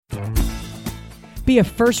Be a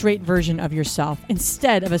first-rate version of yourself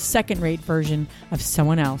instead of a second-rate version of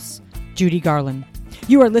someone else. Judy Garland.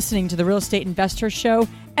 You are listening to the Real Estate Investor Show,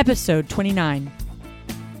 episode 29.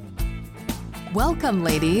 Welcome,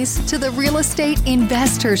 ladies, to the Real Estate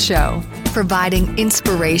Investor Show, providing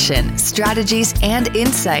inspiration, strategies, and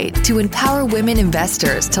insight to empower women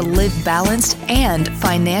investors to live balanced and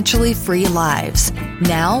financially free lives.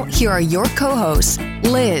 Now, here are your co-hosts,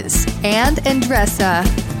 Liz and Andresa.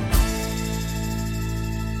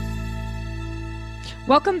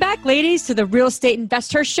 Welcome back, ladies, to the Real Estate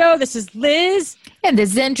Investor Show. This is Liz. And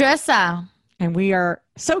this is Andresa. And we are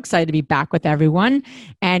so excited to be back with everyone.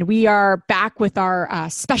 And we are back with our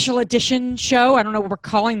special edition show. I don't know what we're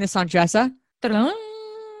calling this, Andresa.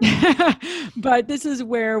 But this is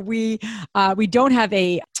where we don't have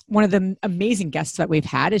one of the amazing guests that we've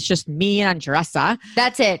had. It's just me and Andresa.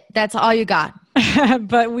 That's it. That's all you got.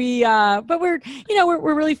 But we're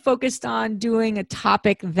really focused on doing a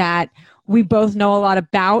topic that we both know a lot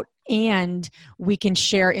about, and we can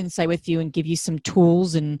share insight with you and give you some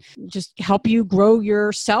tools and just help you grow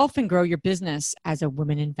yourself and grow your business as a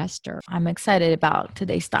woman investor. I'm excited about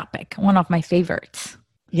today's topic. One of my favorites.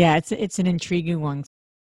 Yeah, it's an intriguing one.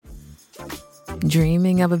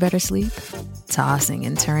 Dreaming of a better sleep? Tossing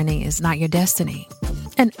and turning is not your destiny.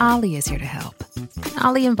 And Ollie is here to help.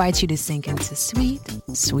 Ollie invites you to sink into sweet,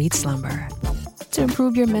 sweet slumber to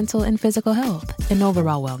improve your mental and physical health and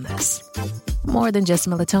overall wellness. More than just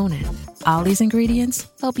melatonin, Ollie's ingredients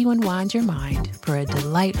help you unwind your mind for a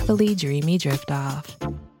delightfully dreamy drift off.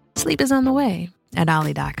 Sleep is on the way at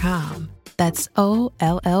Ollie.com. That's OLLY.com.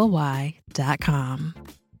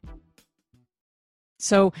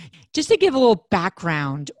 So just to give a little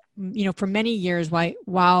background, for many years,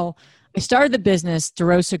 while I started the business,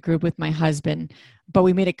 DeRosa Group, with my husband, but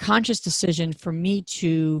we made a conscious decision for me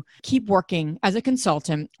to keep working as a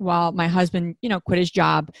consultant while my husband, quit his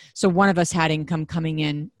job. So one of us had income coming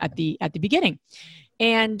in at the beginning.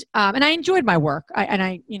 And I enjoyed my work.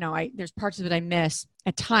 There's parts of it I miss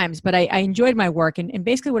at times, but I enjoyed my work. And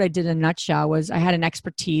basically what I did in a nutshell was I had an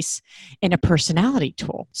expertise in a personality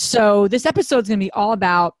tool. So this episode is going to be all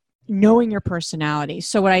about knowing your personality.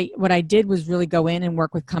 So what I did was really go in and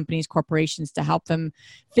work with companies, corporations, to help them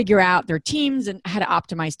figure out their teams and how to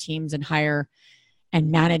optimize teams and hire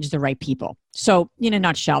and manage the right people. So in a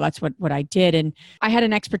nutshell, that's what I did. And I had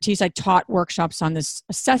an expertise. I taught workshops on this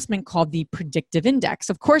assessment called the predictive index.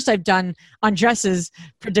 Of course, I've done Andresa's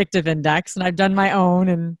predictive index, and I've done my own.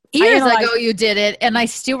 And years ago you did it, and I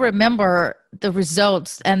still remember the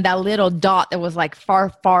results and that little dot that was like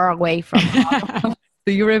far, far away from home.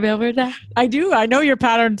 Do you remember that? I do. I know your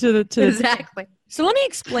pattern to exactly. So let me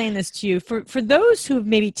explain this to you. For those who've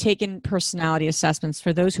maybe taken personality assessments,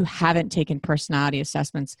 for those who haven't taken personality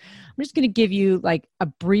assessments, I'm just going to give you like a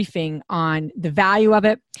briefing on the value of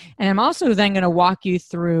it. And I'm also then going to walk you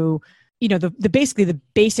through, basically the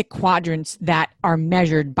basic quadrants that are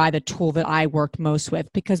measured by the tool that I worked most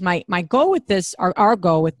with. Because my goal with this, our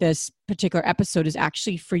goal with this particular episode, is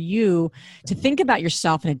actually for you to think about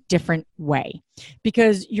yourself in a different way.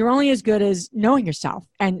 Because you're only as good as knowing yourself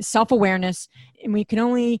and self-awareness. And we can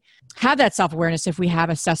only have that self-awareness if we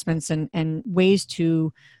have assessments and ways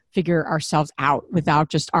to figure ourselves out without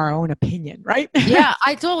just our own opinion, right? Yeah,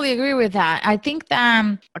 I totally agree with that. I think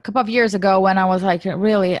that a couple of years ago when I was like,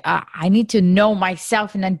 really, I need to know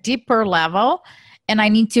myself in a deeper level, and I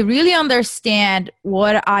need to really understand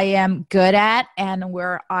what I am good at and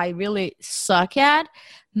where I really suck at.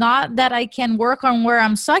 Not that I can work on where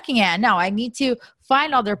I'm sucking at. No, I need to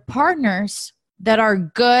find other partners that are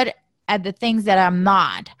good at the things that I'm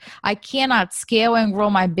not. I cannot scale and grow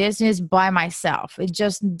my business by myself. It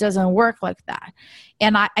just doesn't work like that.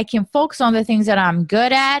 And I can focus on the things that I'm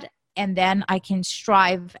good at, and then I can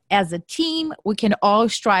strive as a team. We can all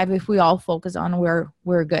strive if we all focus on where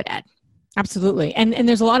we're good at. Absolutely. And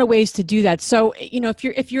there's a lot of ways to do that. So,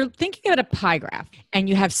 if you're thinking about a pie graph and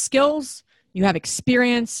you have skills, you have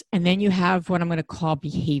experience, and then you have what I'm going to call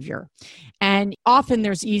behavior. And often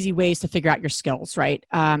there's easy ways to figure out your skills, right?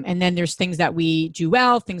 And then there's things that we do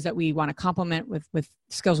well, things that we want to complement with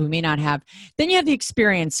skills we may not have. Then you have the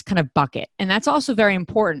experience kind of bucket, and that's also very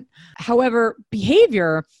important. However,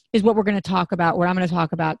 behavior is what we're going to talk about, what I'm going to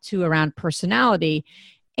talk about too, around personality.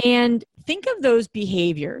 And think of those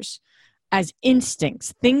behaviors as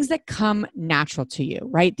instincts, things that come natural to you,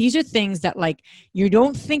 right? These are things that like you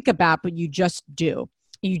don't think about, but you just do.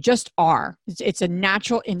 You just are. It's a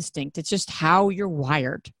natural instinct. It's just how you're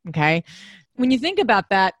wired, okay? When you think about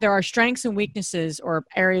that, there are strengths and weaknesses or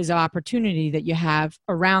areas of opportunity that you have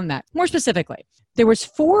around that. More specifically, there was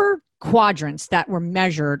 4 quadrants that were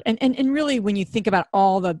measured. And really, when you think about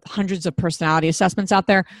all the hundreds of personality assessments out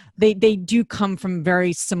there, they do come from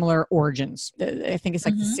very similar origins. I think it's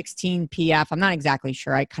like the 16 PF. I'm not exactly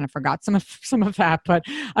sure. I kind of forgot some of that, but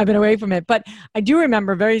I've been away from it. But I do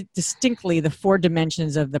remember very distinctly the 4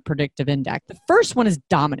 dimensions of the predictive index. The first one is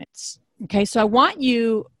dominance. Okay, so I want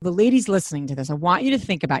you, the ladies listening to this, I want you to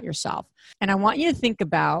think about yourself. And I want you to think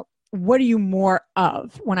about, what are you more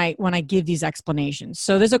of when I give these explanations?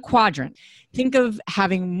 So there's a quadrant. Think of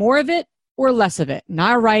having more of it or less of it.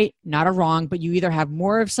 Not a right, not a wrong, but you either have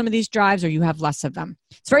more of some of these drives or you have less of them.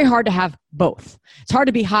 It's very hard to have both. It's hard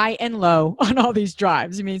to be high and low on all these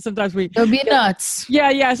drives. I mean, sometimes it'll be nuts.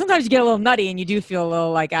 Yeah. Sometimes you get a little nutty and you do feel a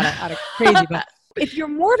little like out of crazy. But if you're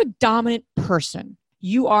more of a dominant person,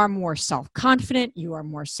 you are more self-confident, you are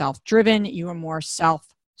more self-driven, you are more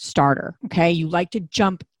self-starter. Okay, you like to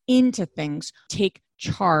jump into things, take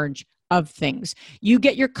charge of things. You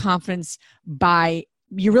get your confidence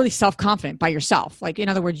you're really self-confident by yourself. Like, in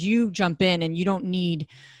other words, you jump in and you don't need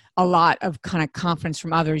a lot of kind of confidence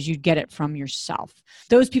from others. You get it from yourself.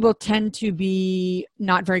 Those people tend to be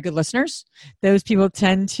not very good listeners. Those people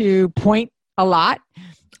tend to point a lot.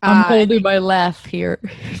 I'm holding my laugh here.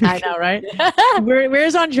 I know, right?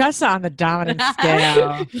 Where's Andresa on the dominance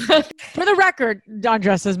scale? For the record,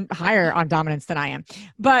 Andresa's higher on dominance than I am.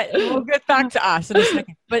 But we'll get back to us in a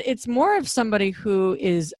second. But it's more of somebody who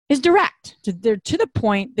is direct. They're to the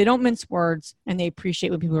point. They don't mince words, and they appreciate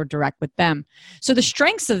when people are direct with them. So the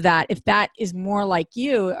strengths of that, if that is more like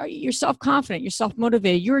you're self-confident, you're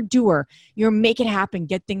self-motivated, you're a doer, you're make it happen,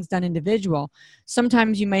 get things done individual.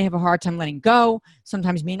 Sometimes you may have a hard time letting go.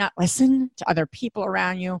 Sometimes you may not listen to other people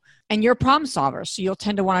around you, and you're a problem solver. So you'll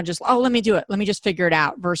tend to want to just, let me do it. Let me just figure it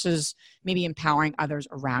out versus maybe empowering others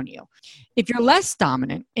around you. If you're less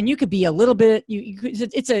dominant, and you could be a little bit,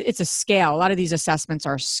 it's a scale. A lot of these assessments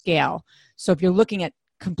are scale. So if you're looking at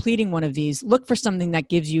completing one of these, look for something that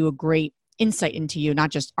gives you a great insight into you,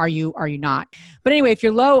 not just are you not. But anyway, if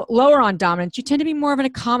you're lower on dominance, you tend to be more of an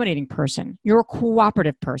accommodating person. You're a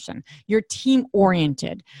cooperative person. You're team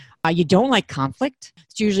oriented. You don't like conflict.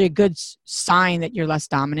 It's usually a good sign that you're less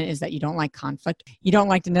dominant, is that you don't like conflict. You don't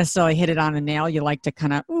like to necessarily hit it on a nail. You like to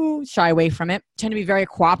kind of shy away from it. You tend to be a very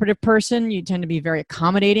cooperative person. You tend to be very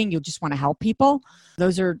accommodating. You just want to help people.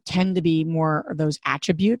 Those tend to be more of those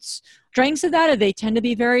attributes. Strengths of that are they tend to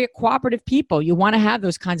be very cooperative people. You want to have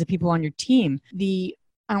those kinds of people on your team. I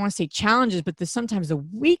don't want to say challenges, but sometimes the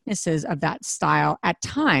weaknesses of that style at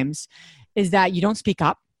times is that you don't speak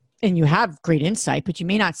up. And you have great insight, but you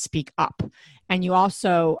may not speak up. And you're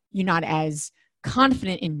not as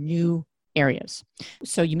confident in new areas.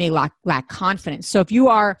 So you may lack confidence. So if you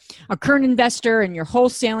are a current investor and you're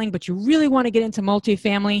wholesaling, but you really want to get into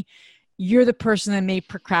multifamily, you're the person that may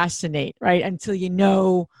procrastinate, right? Until you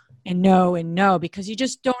know, because you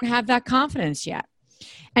just don't have that confidence yet.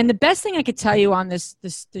 And the best thing I could tell you on this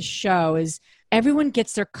show is everyone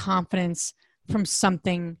gets their confidence from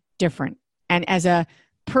something different. And as a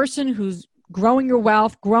person who's growing your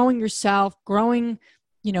wealth, growing yourself, growing,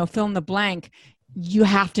 fill in the blank, you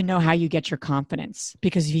have to know how you get your confidence,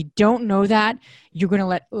 because if you don't know that, you're going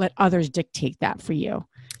to let others dictate that for you.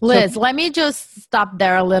 Liz, let me just stop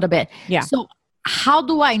there a little bit. Yeah. So how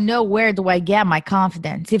do I know, where do I get my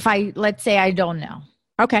confidence? Let's say I don't know.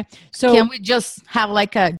 Okay. So can we just have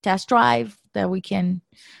like a test drive that we can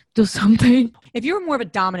do something? If you're more of a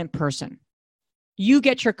dominant person, you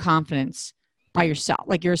get your confidence by yourself,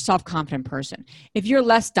 like you're a self-confident person. If you're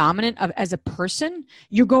less dominant as a person,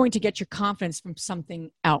 you're going to get your confidence from something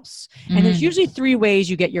else. And there's usually 3 ways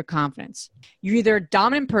you get your confidence. You're either a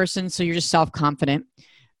dominant person, so you're just self-confident.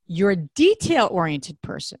 You're a detail-oriented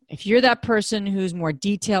person. If you're that person who's more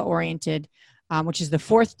detail-oriented, which is the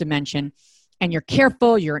 4th dimension, and you're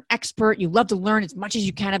careful, you're an expert, you love to learn as much as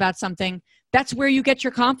you can about something, that's where you get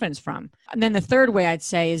your confidence from. And then the 3rd way I'd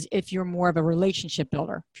say is if you're more of a relationship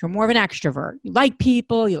builder, if you're more of an extrovert, you like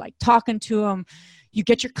people, you like talking to them, you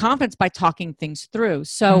get your confidence by talking things through.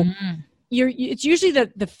 So it's usually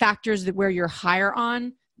the factors where you're higher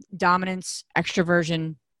on: dominance,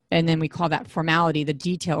 extroversion, and then we call that formality, the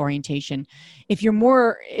detail orientation. If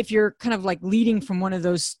you're kind of like leading from one of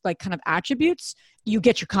those like kind of attributes, you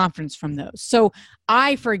get your confidence from those. So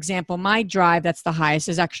for example, my drive that's the highest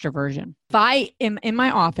is extroversion. If I am in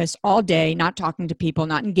my office all day, not talking to people,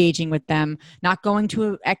 not engaging with them, not going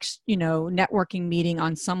to a networking meeting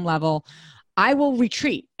on some level, I will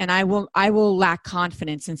retreat and I will lack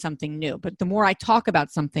confidence in something new. But the more I talk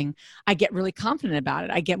about something, I get really confident about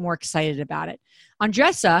it. I get more excited about it.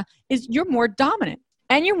 Andresa, you're more dominant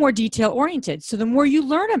and you're more detail oriented. So the more you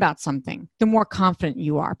learn about something, the more confident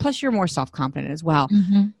you are. Plus you're more self-confident as well.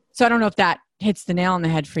 So I don't know if that hits the nail on the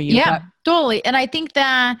head for you. Yeah, totally. And I think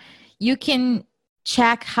that you can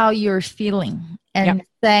check how you're feeling and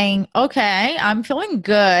saying, okay, I'm feeling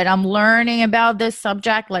good. I'm learning about this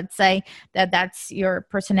subject. Let's say that that's your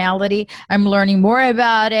personality. I'm learning more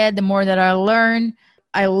about it. The more that I learn,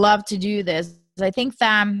 I love to do this. I think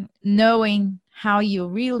that knowing how you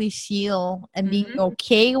really feel and being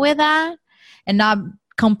okay with that and not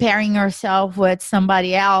comparing yourself with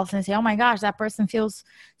somebody else and say, oh my gosh, that person feels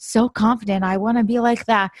so confident. I want to be like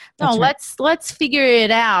that. No, let's figure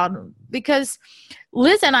it out, because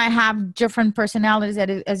Liz and I have different personalities,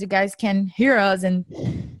 as you guys can hear us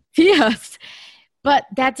and see us. But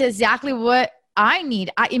that's exactly what I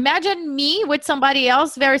need. I imagine me with somebody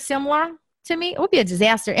else very similar to me, it would be a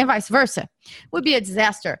disaster, and vice versa. It would be a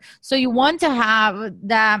disaster. So you want to have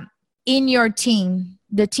that in your team.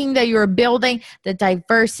 The team that you're building, the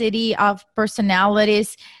diversity of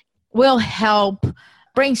personalities will help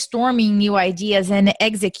brainstorming new ideas and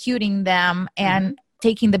executing them and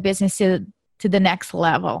taking the business to the next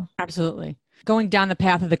level. Absolutely. Going down the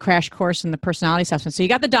path of the crash course and the personality assessment. So you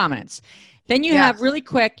got the dominance. Then you have really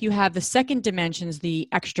quick, you have the second dimensions, the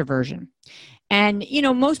extroversion. And,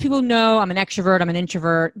 most people know I'm an extrovert, I'm an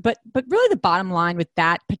introvert, but really the bottom line with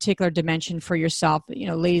that particular dimension for yourself,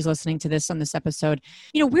 ladies listening to this on this episode,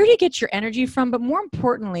 where do you get your energy from? But more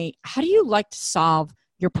importantly, how do you like to solve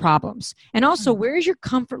your problems? And also, where is your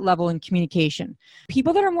comfort level in communication?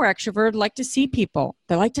 People that are more extrovert like to see people.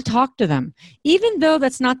 They like to talk to them, even though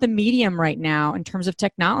that's not the medium right now in terms of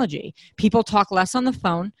technology. People talk less on the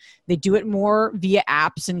phone. They do it more via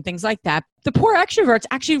apps and things like that. The poor extroverts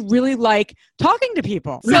actually really like talking to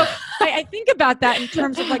people. So I think about that in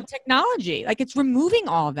terms of like technology, like it's removing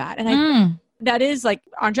all of that. And I think that is like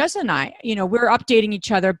Andresa and I, we're updating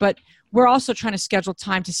each other, but we're also trying to schedule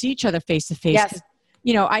time to see each other face to face. Yes.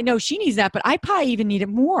 I know she needs that, but I probably even need it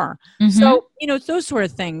more. So, it's those sort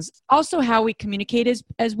of things. Also, how we communicate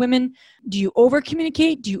as women. Do you over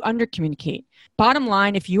communicate? Do you under communicate? Bottom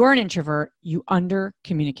line, if you are an introvert, you under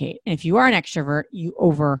communicate. And if you are an extrovert, you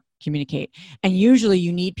over communicate. And usually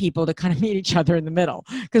you need people to kind of meet each other in the middle,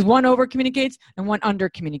 because one over communicates and one under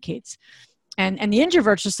communicates. And the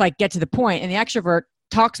introverts just like get to the point, and the extrovert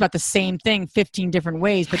talks about the same thing 15 different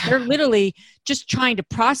ways, but they're literally just trying to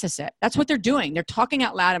process it. That's what they're doing. They're talking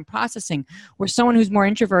out loud and processing, where someone who's more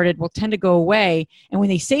introverted will tend to go away. And when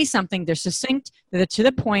they say something, they're succinct, they're to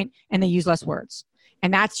the point, and they use less words.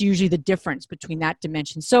 And that's usually the difference between that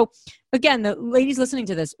dimension. So again, the ladies listening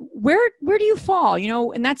to this, where do you fall?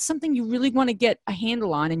 And that's something you really want to get a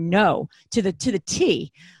handle on and know to the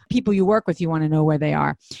T. People you work with, you want to know where they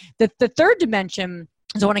are. The third dimension,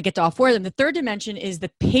 so I want to get to all four of them. The third dimension is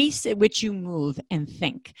the pace at which you move and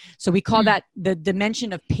think. So we call that the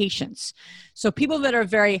dimension of patience. So people that are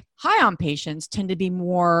very high on patience tend to be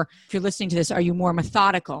more, if you're listening to this, are you more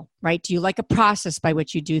methodical, right? Do you like a process by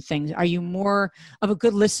which you do things? Are you more of a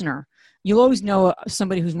good listener? You'll always know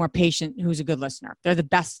somebody who's more patient, who's a good listener. They're the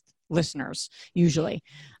best listeners, usually.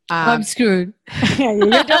 I'm screwed. You're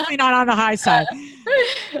definitely not on the high side.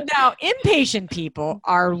 Now, impatient people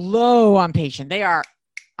are low on patience. They are,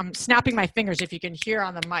 I'm snapping my fingers if you can hear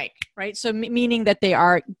on the mic, right? So meaning that they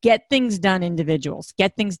are get things done individuals,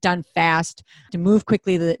 get things done fast, to move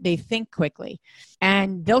quickly, they think quickly.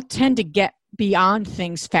 And they'll tend to get beyond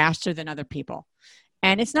things faster than other people.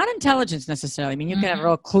 And it's not intelligence necessarily. I mean, you can have a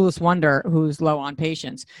real clueless wonder who's low on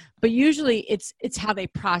patience, but usually it's how they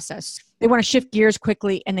process. They want to shift gears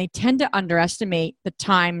quickly, and they tend to underestimate the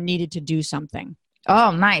time needed to do something.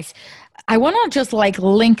 Oh, nice. I want to just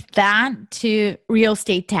link that to real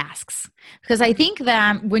estate tasks, because I think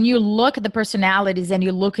that when you look at the personalities and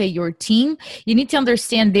you look at your team, you need to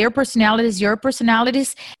understand their personalities, your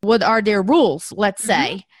personalities. What are their rules? Let's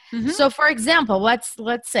say. So for example, let's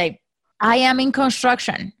say I am in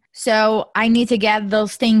construction. So I need to get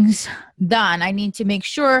those things done. I need to make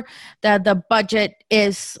sure that the budget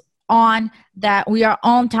is on, that we are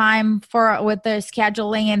on time with the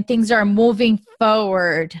scheduling and things are moving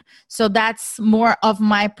forward. So that's more of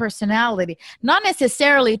my personality. Not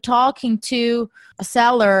necessarily talking to a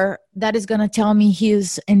seller that is going to tell me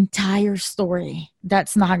his entire story.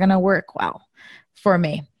 That's not going to work well for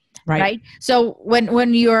me. Right. So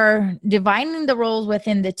when you're dividing the roles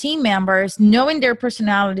within the team members, knowing their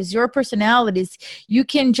personalities, your personalities, you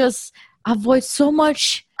can just avoid so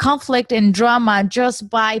much conflict and drama just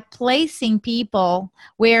by placing people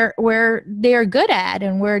where they're good at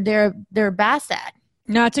and where they're best at.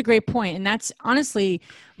 No, that's a great point. And that's honestly,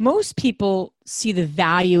 most people see the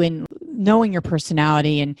value in knowing your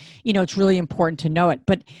personality, and, it's really important to know it.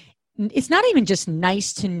 But it's not even just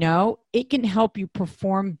nice to know, it can help you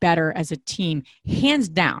perform better as a team, hands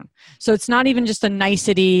down. So it's not even just a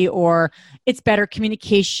nicety or it's better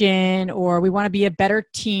communication or we want to be a better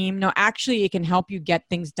team. No, actually it can help you get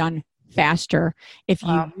things done faster if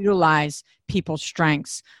you utilize people's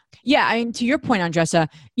strengths. Yeah, I mean, to your point, Andresa,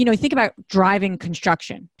 think about driving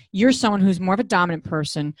construction. You're someone who's more of a dominant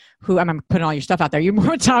person who, I'm putting all your stuff out there. You're more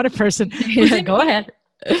of a dominant person. Go ahead.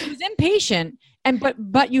 Who's impatient,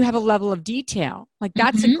 but you have a level of detail. Like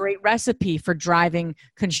that's a great recipe for driving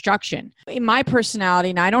construction. In my personality,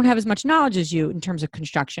 and I don't have as much knowledge as you in terms of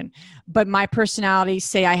construction, but my personality,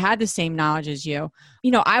 say I had the same knowledge as you,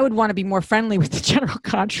 I would want to be more friendly with the general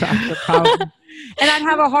contractor probably. And I'd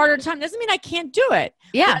have a harder time. Doesn't mean I can't do it.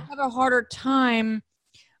 Yeah. I'd have a harder time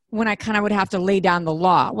when I kind of would have to lay down the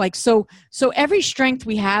law. Like, so every strength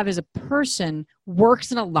we have as a person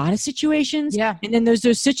works in a lot of situations. Yeah. And then there's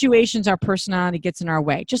those situations our personality gets in our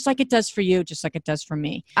way, just like it does for you, just like it does for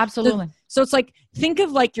me. Absolutely. So it's like, think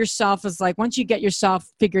of like yourself as like, once you get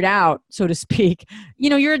yourself figured out, so to speak,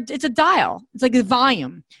 it's a dial. It's like a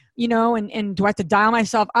volume, and do I have to dial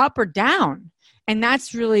myself up or down? And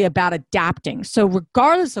that's really about adapting. So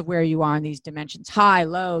regardless of where you are in these dimensions, high,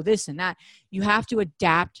 low, this and that, you have to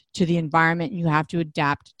adapt to the environment. You have to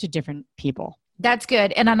adapt to different people. That's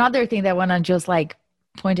good. And another thing that I want to just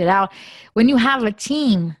point it out, when you have a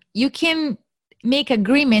team, you can make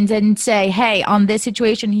agreements and say, hey, on this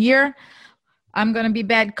situation here, I'm going to be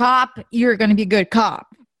bad cop. You're going to be good cop.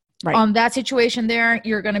 Right. On that situation there,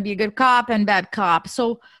 you're going to be a good cop and bad cop.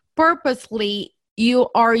 So purposely, you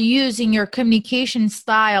are using your communication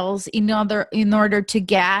styles in order to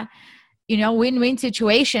get, win-win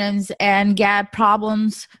situations and get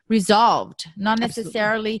problems resolved. Not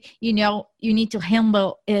necessarily, you need to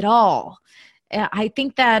handle it all. I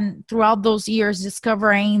think that throughout those years,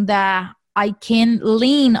 discovering that I can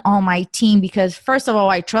lean on my team because first of all,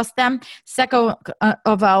 I trust them. Second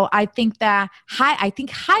of all, I think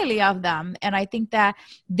highly of them. And I think that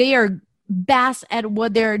they are best at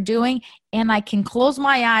what they're doing, and I can close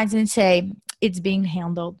my eyes and say it's being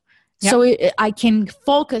handled. Yep. So I can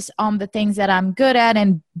focus on the things that I'm good at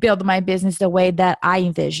and build my business the way that I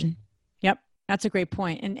envision. Yep, that's a great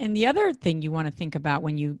point. And the other thing you want to think about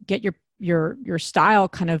when you get your style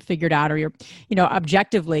kind of figured out, or your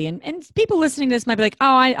objectively, and people listening to this might be like,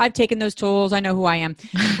 oh, I've taken those tools, I know who I am.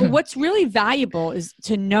 But what's really valuable is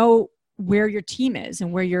to know where your team is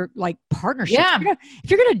and where your partnerships. Yeah. If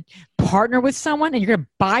you're going to partner with someone and you're going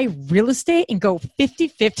to buy real estate and go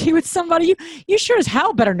 50-50 with somebody, you sure as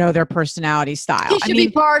hell better know their personality style. It should be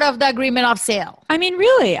part of the agreement of sale. I mean,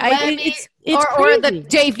 really, it's or the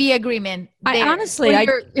JV agreement. Honestly,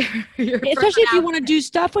 especially if you want to do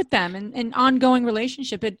stuff with them and ongoing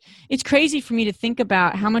relationship, it's crazy for me to think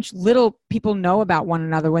about how much little people know about one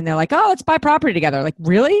another when they're like, oh, let's buy property together. Like,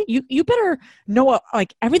 really? You better know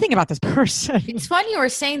everything about this person. It's funny you were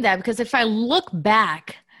saying that because if I look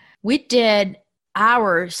back, we did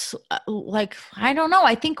hours, I don't know.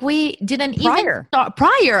 I think we didn't even start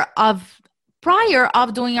prior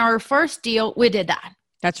of doing our first deal. We did that.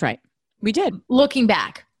 That's right. We did. Looking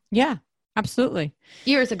back. Yeah, absolutely.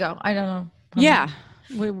 Years ago. I don't know. Yeah.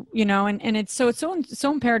 And it's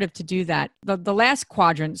so imperative to do that. The last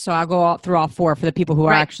quadrant, so I'll go through all four for the people who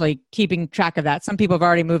are actually keeping track of that. Some people have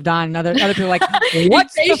already moved on, and other people are like,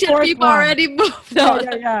 what's the fourth people one? already moved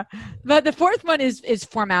on. Yeah. But the fourth one is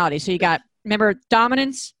formality. So you got, remember,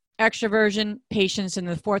 dominance, extroversion, patience, and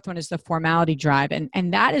the fourth one is the formality drive.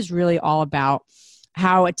 And that is really all about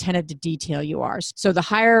how attentive to detail you are. So the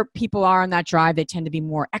higher people are on that drive, they tend to be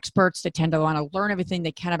more experts. They tend to want to learn everything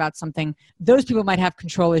they can about something. Those people might have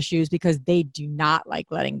control issues because they do not like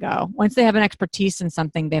letting go. Once they have an expertise in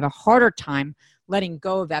something, they have a harder time letting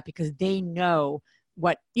go of that because they know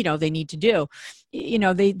what they need to do.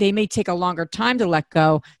 They may take a longer time to let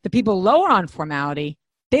go. The people lower on formality,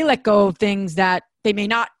 they let go of things that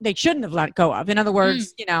they shouldn't have let go of. In other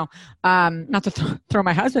words, not to throw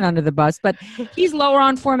my husband under the bus, but he's lower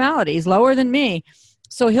on formality. He's lower than me.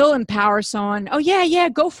 So he'll empower someone. Oh yeah,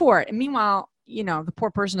 go for it. And meanwhile, the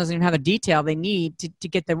poor person doesn't even have the detail they need to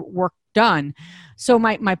get the work done. So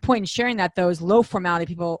my point in sharing that, though, is low formality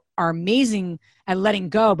people are amazing at letting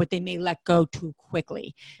go, but they may let go too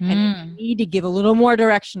quickly. And you need to give a little more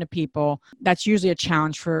direction to people. That's usually a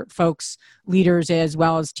challenge for folks, leaders, as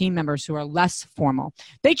well as team members who are less formal.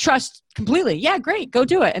 They trust completely. Yeah, great, go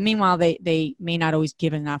do it. And meanwhile, they may not always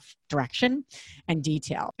give enough direction and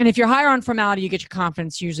detail. And if you're higher on formality, you get your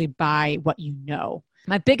confidence usually by what you know.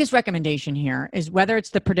 My biggest recommendation here is whether it's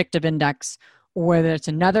the predictive index or whether it's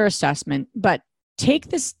another assessment, but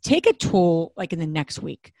take a tool like in the next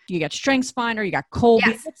week. You got StrengthsFinder, you got Colby,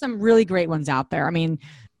 Yes. there's some really great ones out there. I mean,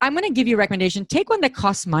 I'm going to give you a recommendation. Take one that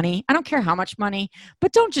costs money. I don't care how much money,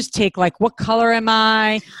 but don't just take like, what color am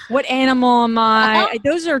I? What animal am I?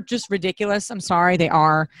 Those are just ridiculous. I'm sorry, they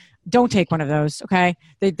are. Don't take one of those. Okay.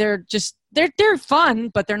 They're fun,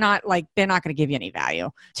 but they're not going to give you any value.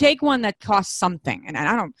 Take one that costs something. And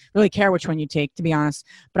I don't really care which one you take, to be honest,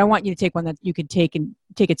 but I want you to take one that you could take and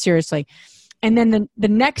take it seriously. And then the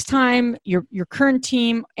next time your current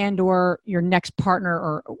team and or your next partner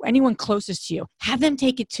or anyone closest to you, have them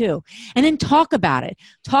take it too. And then talk about it.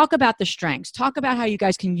 Talk about the strengths. Talk about how you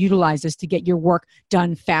guys can utilize this to get your work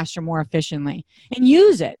done faster, more efficiently. And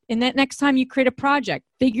use it. And that next time you create a project,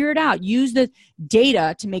 figure it out. Use the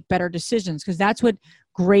data to make better decisions, because that's what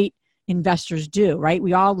great investors do, right?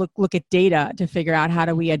 We all look at data to figure out how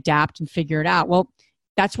do we adapt and figure it out. Well,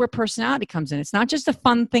 that's where personality comes in. It's not just a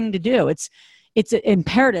fun thing to do. It's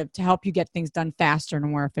imperative to help you get things done faster and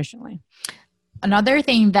more efficiently. Another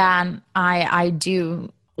thing that I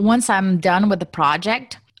do once I'm done with the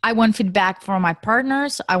project, I want feedback from my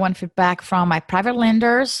partners. I want feedback from my private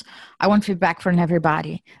lenders. I want feedback from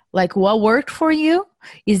everybody. Like, what worked for you?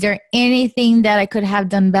 Is there anything that I could have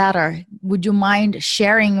done better? Would you mind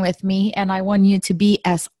sharing with me? And I want you to be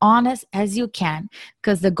as honest as you can,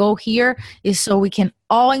 because the goal here is so we can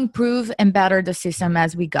all improve and better the system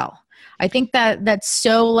as we go. I think that that's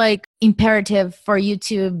so like imperative for you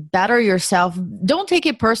to better yourself. Don't take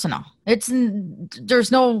it personal.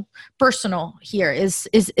 There's no personal here. Is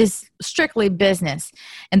strictly business.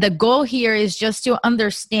 And the goal here is just to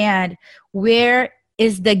understand where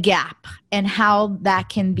is the gap and how that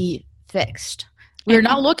can be fixed. We're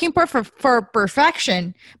not looking for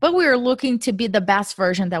perfection, but we're looking to be the best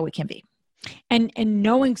version that we can be. And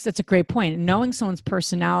knowing, that's a great point. Knowing someone's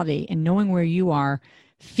personality and knowing where you are,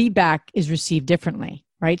 feedback is received differently,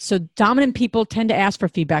 right? So dominant people tend to ask for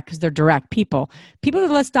feedback because they're direct people. People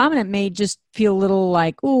that are less dominant may just feel a little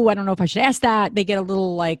like, oh, I don't know if I should ask that. They get a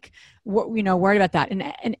little like, worried about that. And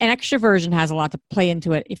extroversion has a lot to play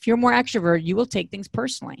into it. If you're more extrovert, you will take things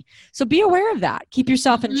personally. So be aware of that. Keep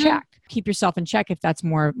yourself in check. Keep yourself in check if that's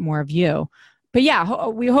more of you. But yeah,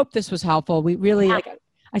 we hope this was helpful. We really, like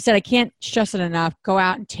I said, I can't stress it enough. Go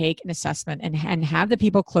out and take an assessment and have the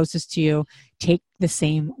people closest to you take the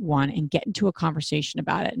same one and get into a conversation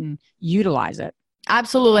about it and utilize it.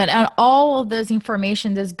 Absolutely. And all of this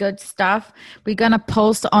information, this good stuff, we're going to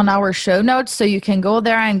post on our show notes so you can go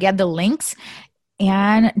there and get the links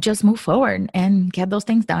and just move forward and get those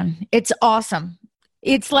things done. It's awesome.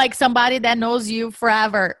 It's like somebody that knows you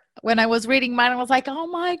forever. When I was reading mine, I was like, oh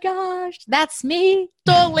my gosh, that's me.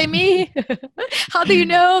 Totally me. How do you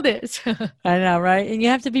know this? I know, right? And you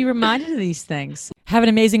have to be reminded of these things. Have an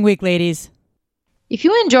amazing week, ladies. If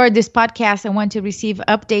you enjoyed this podcast and want to receive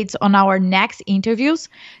updates on our next interviews,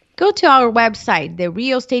 go to our website,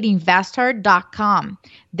 therealestateinvestor.com.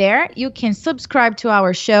 There, you can subscribe to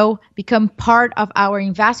our show, become part of our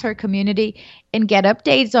investor community, and get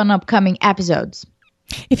updates on upcoming episodes.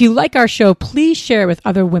 If you like our show, please share it with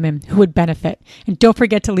other women who would benefit. And don't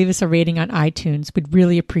forget to leave us a rating on iTunes. We'd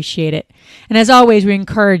really appreciate it. And as always, we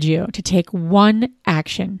encourage you to take one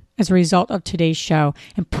action as a result of today's show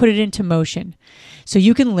and put it into motion so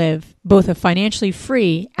you can live both a financially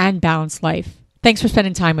free and balanced life. Thanks for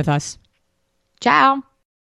spending time with us. Ciao.